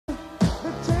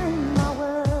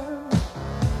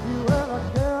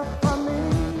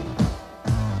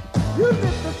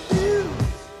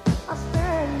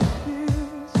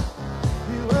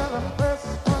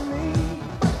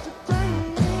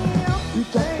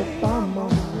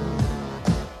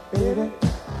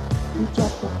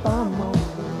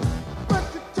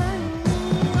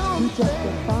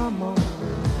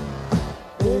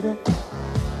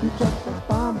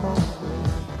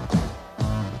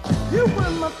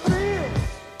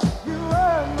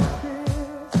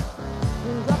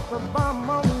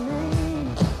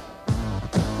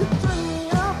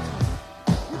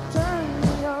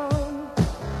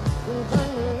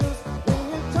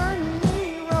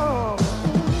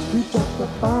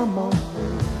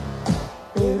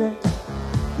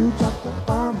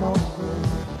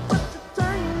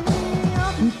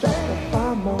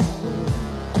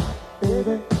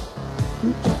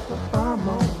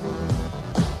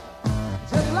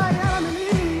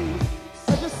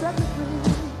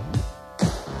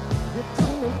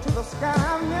sky,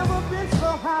 I've never been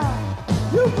so high.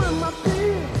 You were my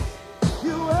peace,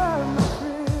 you were my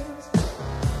prince,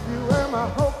 you were my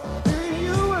hope,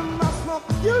 you were my smoke.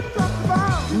 You dropped the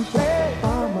bomb, you dropped the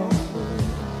bomb on me,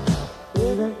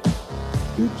 baby.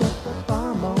 You dropped the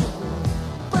bomb on me,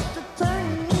 but you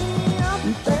turned me up.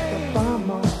 You dropped the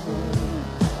bomb on me,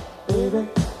 baby.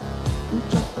 You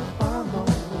dropped the bomb on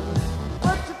me,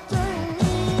 but you turned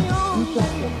me on. You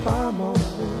dropped the bomb on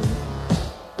me,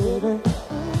 baby.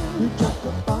 You dropped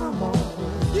the bomb on me.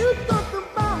 You dropped the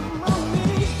bomb on me.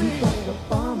 You dropped the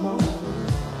bomb on me,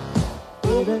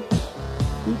 baby.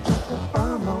 You dropped the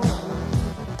bomb on me.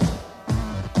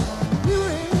 You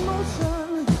were emotion,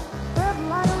 that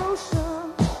light ocean.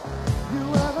 You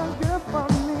were the gift for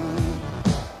me.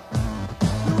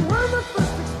 You were the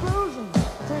first explosion,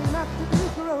 turned out to be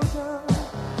corrosion.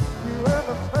 You were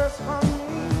the first for me,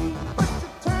 but you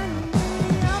turned me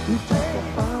up. You dropped the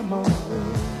bomb on me,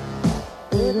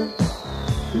 baby.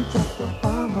 You dropped the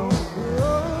bomb on me. Oh,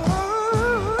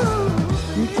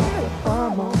 you dropped the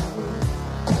bomb on me,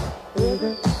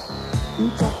 baby. You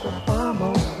dropped the bomb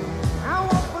on me. I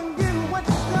won't forget what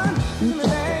you done to me,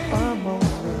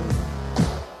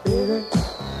 baby.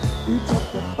 You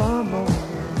dropped the bomb on me,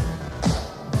 baby.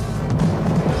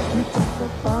 You dropped the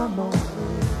bomb on me. You dropped the bomb on me,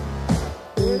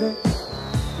 baby.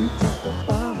 You dropped the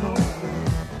bomb on me.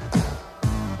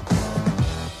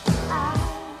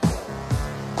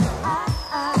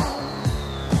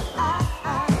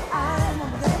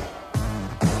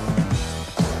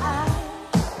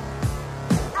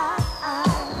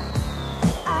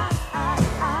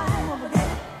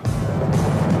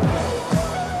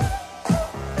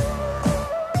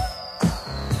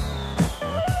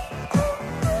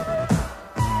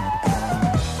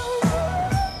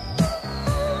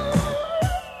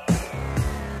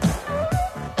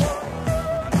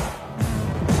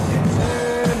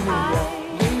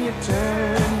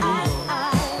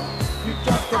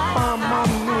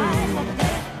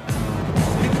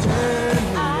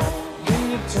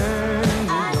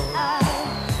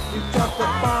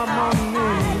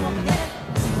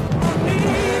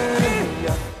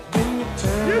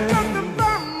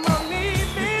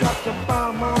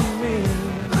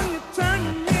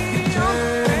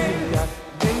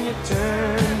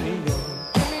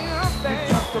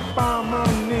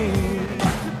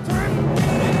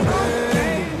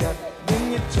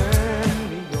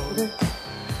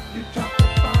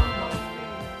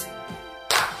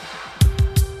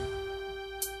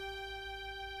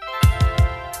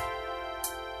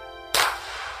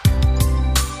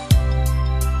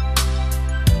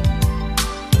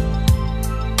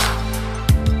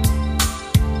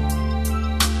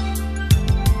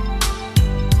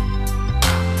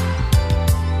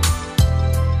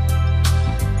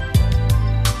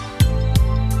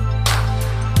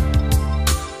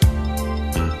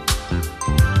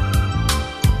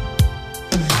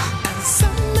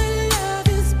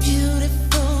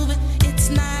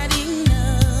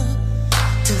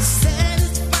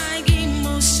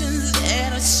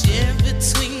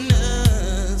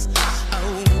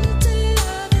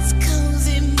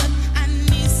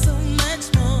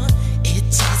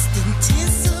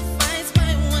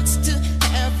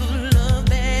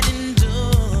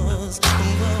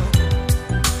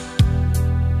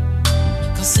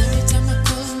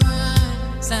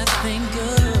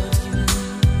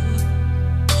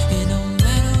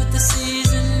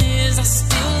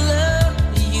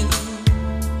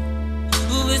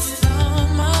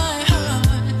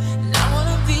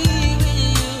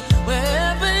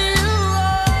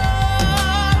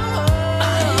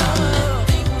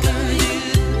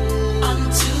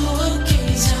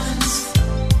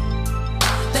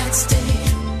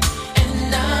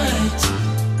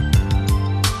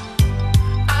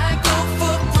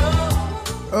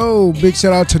 Big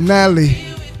shout out to Nally.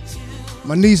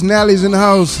 My niece Nally's in the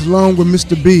house along with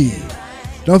Mr. B.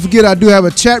 Don't forget I do have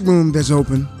a chat room that's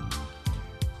open.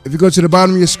 If you go to the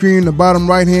bottom of your screen, the bottom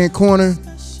right hand corner,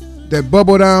 that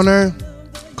bubble down there,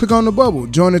 click on the bubble,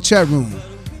 join the chat room.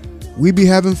 We be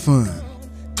having fun.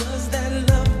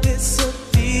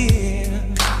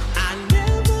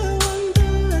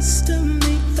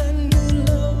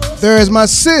 There is my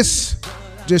sis,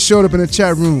 just showed up in the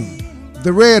chat room.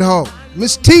 The Red Hawk.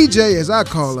 Miss TJ, as I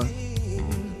call her.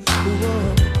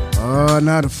 Oh,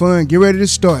 now the fun. Get ready to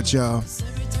start, y'all.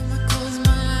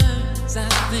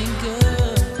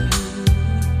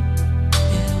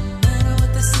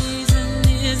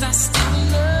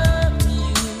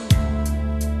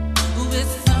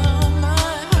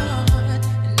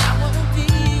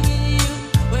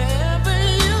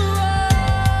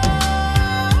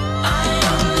 I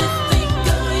only think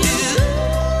of you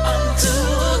on 2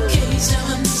 occasions.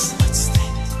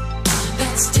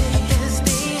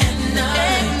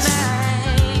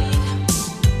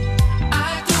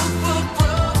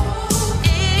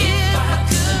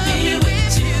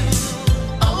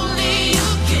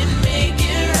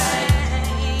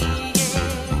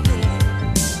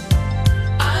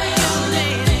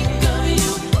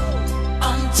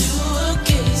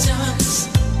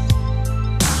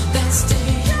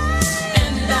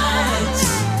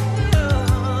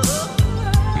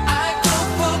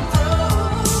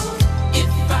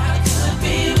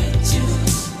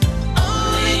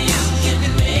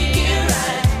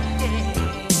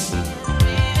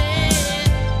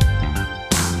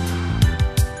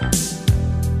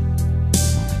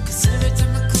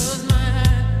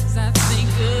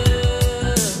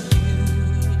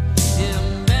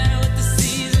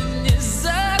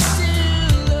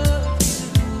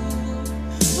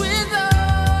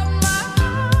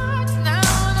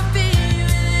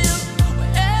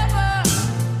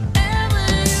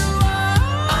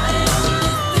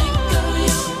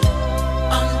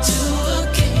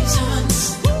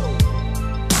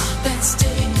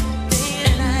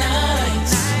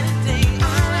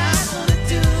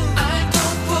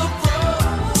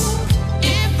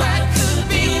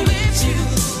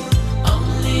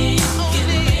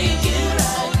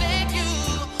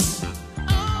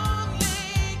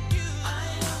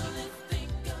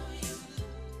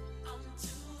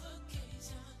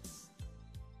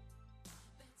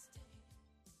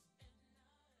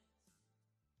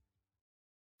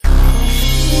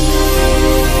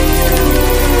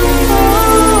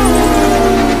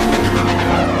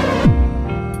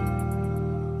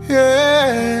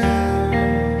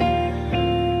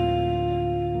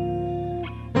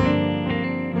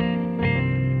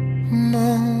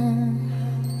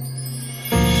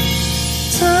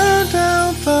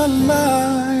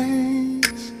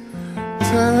 lights,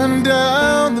 turn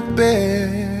down the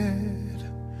bed,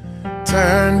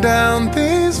 turn down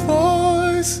these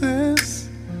voices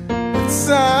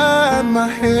inside my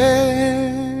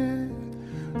head.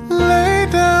 Lay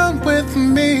down with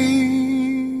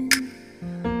me,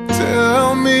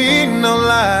 tell me no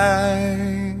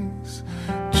lies,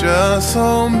 just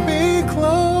hold me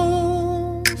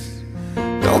close,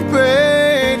 don't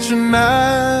patronize,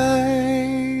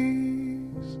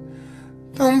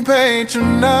 don't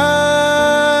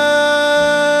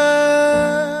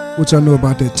patronize. What y'all know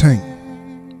about that Tank?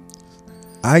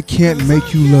 I can't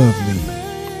make you love me.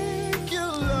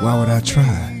 Why would I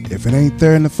try? If it ain't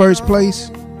there in the first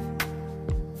place,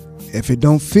 if it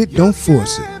don't fit, don't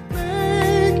force it.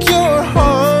 Make your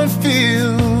heart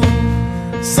feel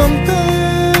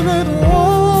something it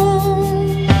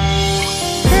won't.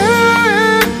 Here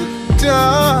in the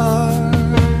dark,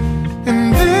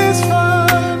 in this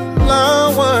fine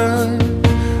hour,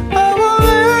 I will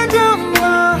lay down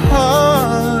my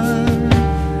heart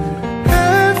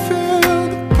and feel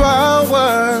the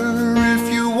power if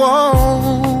you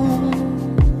won't.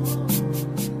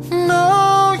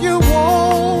 No, you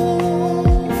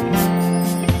won't.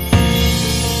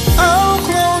 I'll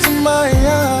close my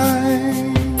eyes,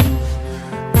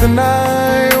 then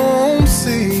I won't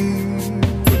see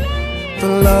the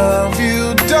love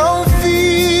you don't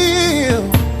feel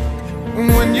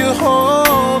when you're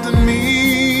holding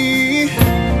me.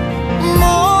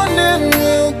 Morning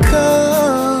will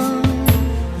come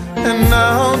and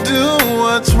I'll do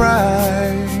what's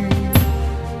right.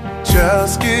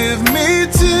 Just give me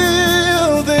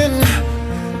till then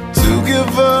to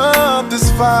give up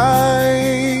this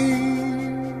fight,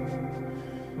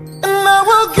 and I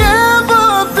will give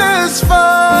up this fight,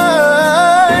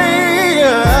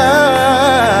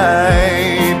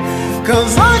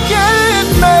 'cause I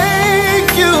can't make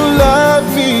you love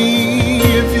me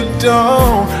if you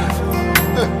don't.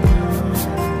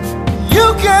 You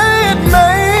can't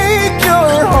make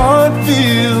your heart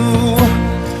feel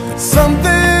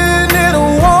something it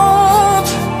won't.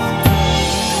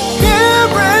 Here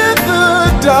in the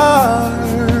dark,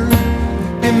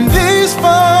 in these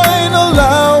final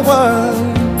hours,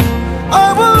 I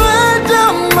will lay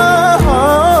down my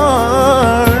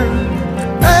heart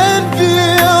and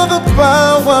feel the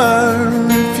power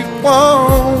if you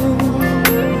won't.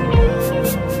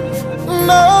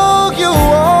 No, you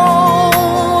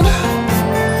won't.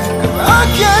 'Cause I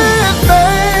can't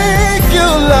make you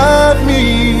love me,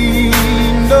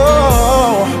 no.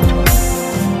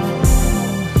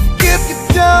 If you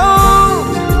don't,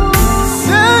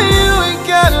 say you ain't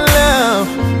got love,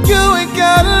 you ain't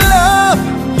got love,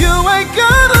 you ain't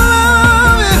got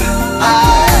love it. I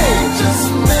just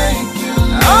make you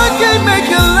love. I can't make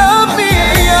you love me,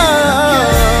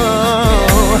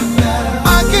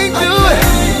 I can't do it.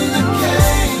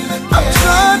 I'm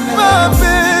trying my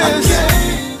best.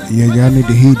 Yeah, y'all need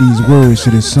to hear these words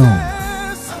to this song.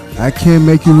 I can't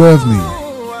make you love me. I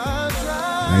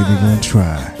ain't even gonna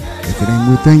try. If it ain't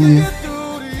within you,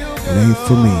 it ain't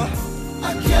for me.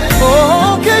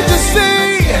 Oh, can't you see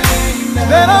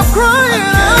that I'm crying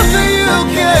out to you,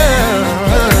 girl?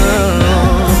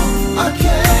 I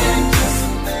can't just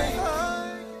make.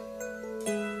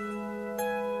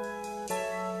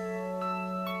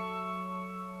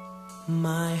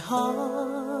 My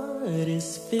heart is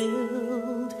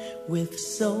filled with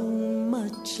so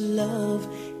much love,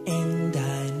 and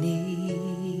I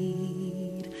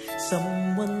need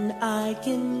someone I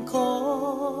can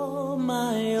call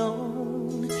my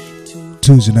own.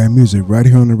 Tuesday Night Music right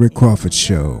here on the Rick Crawford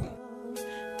Show.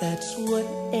 That's what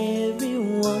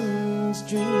everyone's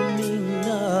dreaming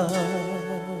of.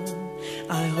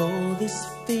 I hold this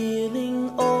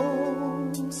feeling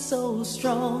oh so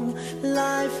strong.